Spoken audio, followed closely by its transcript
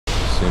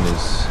soon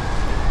as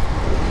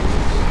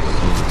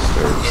he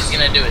starts. He's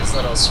gonna do his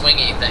little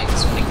swingy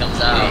things when he comes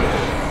out.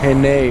 Hey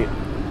Nate.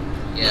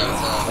 Yeah,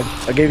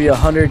 what's up? I gave you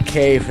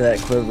 100K for that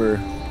quiver.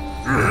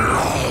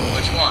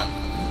 Which one?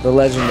 The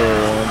legendary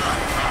one.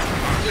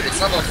 Dude,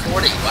 it's level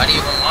 40. Why do you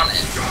even want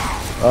it?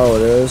 Oh,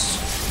 it is?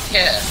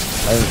 Yeah.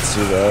 I didn't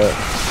see that.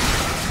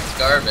 It's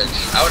garbage.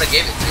 I would have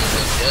gave it to you if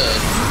it was good.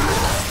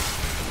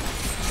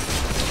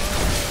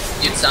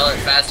 You'd sell it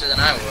faster than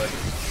I would.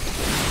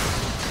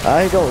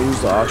 I don't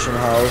use the auction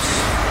house.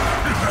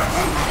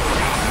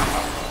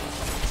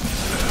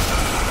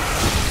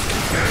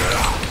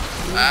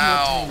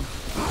 Ow!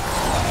 You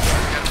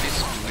gotta be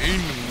so mean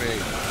to me.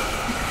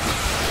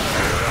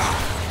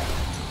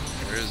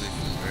 Where is he?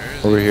 Where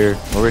is Over here.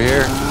 Over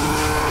here.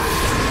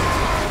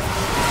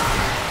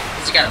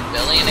 Has he got a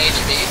billion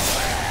HP?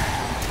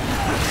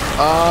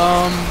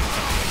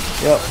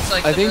 Yep. Looks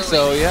like I think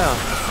so, yeah.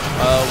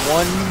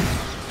 1,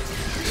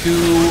 2,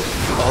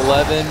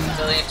 11,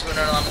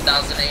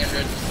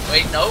 1,211,800.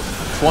 Wait, nope.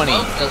 20.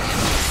 12 billion.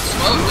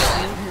 12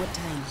 billion.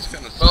 It's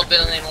kind of 12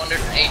 billion,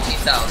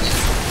 118,000.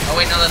 Oh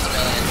wait, no, that's a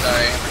million.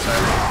 Sorry.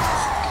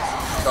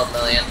 12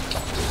 million.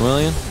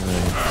 Million?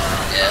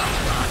 Yeah.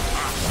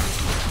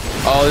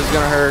 Oh, this is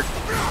gonna hurt.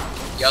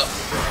 Yup.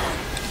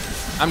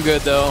 I'm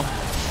good though.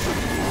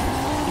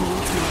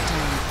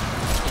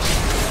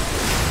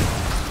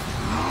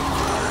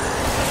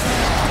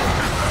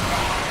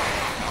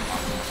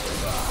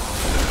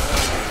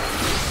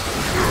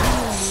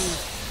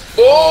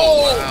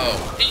 Oh!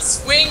 wow. He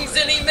swings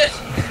and he misses.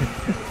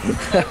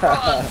 I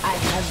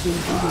have been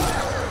healed.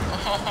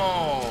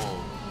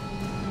 Oh.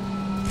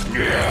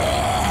 You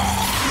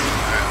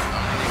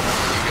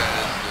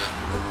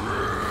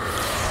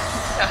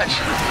Gosh,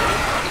 you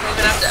don't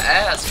even have to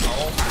ask,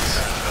 Holmes.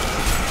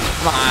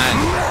 Come on.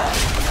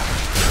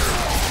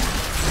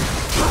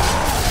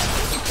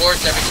 He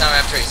forced every time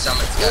after he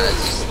summons,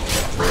 guys.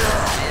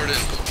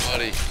 Jordan,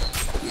 buddy.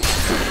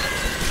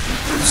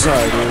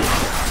 Sorry, dude.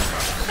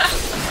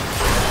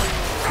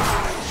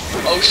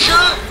 Oh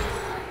shoot!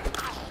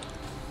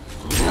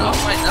 Get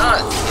off my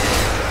nuts.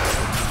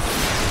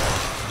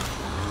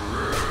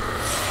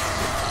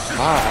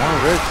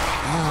 Ah, Rick.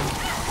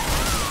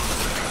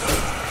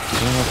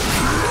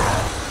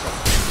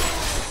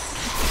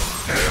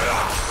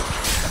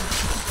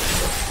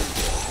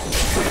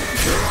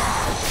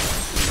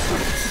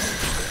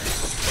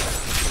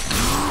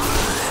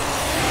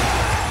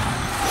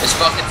 This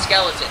fucking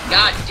skeleton.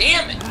 God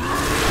damn it!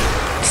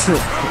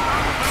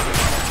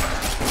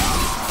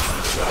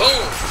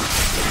 Boom!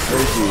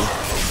 Thank you.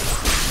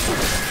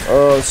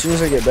 Oh, as soon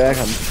as I get back,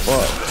 I'm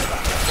fucked.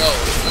 Go,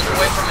 move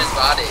away from his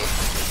body.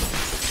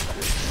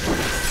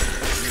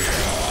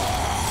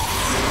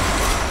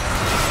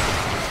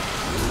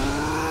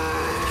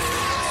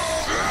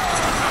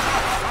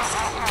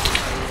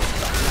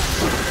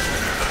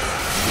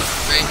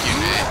 Thank you,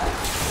 Nate.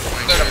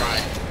 Good am I.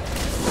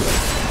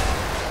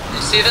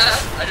 You see that?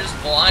 I just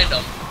blind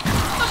him.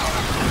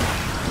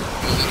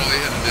 Was that all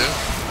you had to do?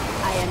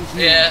 I am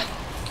healed. Yeah.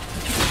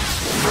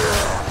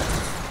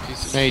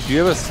 Piece of Hey, do you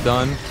have a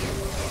stun?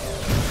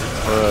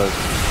 Or a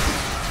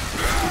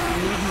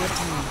Need more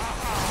time.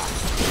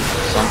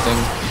 something?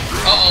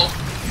 Uh-oh.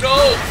 No!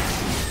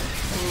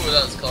 Ooh,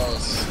 that was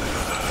close.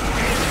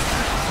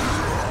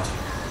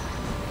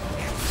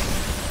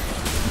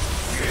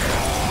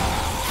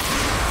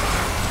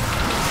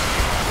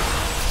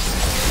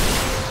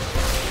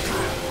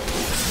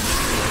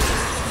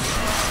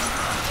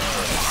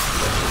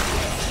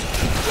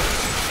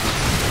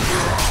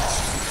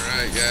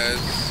 Alright,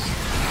 guys.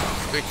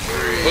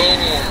 Victory.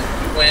 Boom.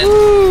 Win.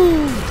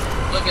 Woo!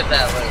 Look at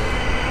that loot.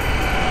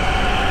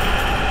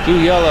 2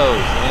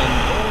 yellows and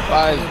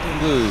 5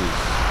 blues.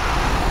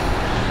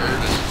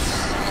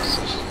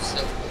 It's so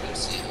cool to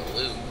see the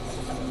loot.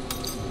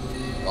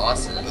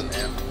 Bosses, man.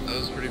 That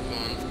was pretty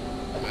fun.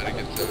 I had a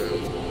good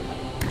time.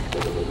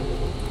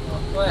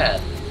 I'm glad.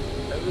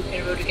 Maybe we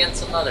can root again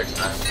some other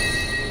time.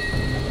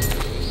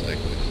 Most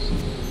likely.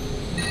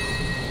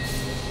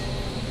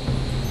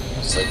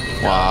 Most likely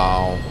not.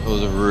 Wow,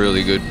 those are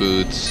really good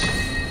boots.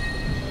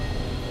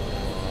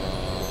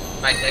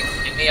 Mike,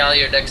 give me all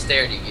your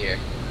dexterity gear.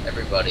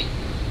 Everybody.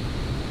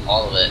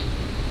 All of it.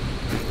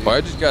 Well,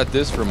 I just got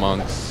this for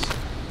monks,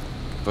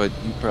 but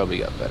you probably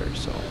got better,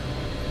 so.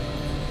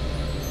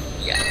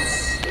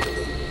 Yes.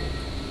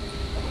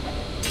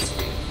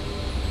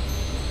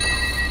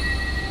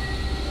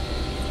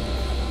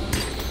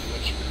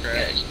 Much crap.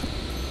 Okay.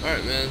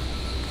 Alright, man.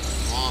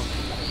 I'm off.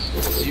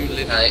 See you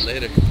later. Night.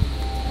 Later.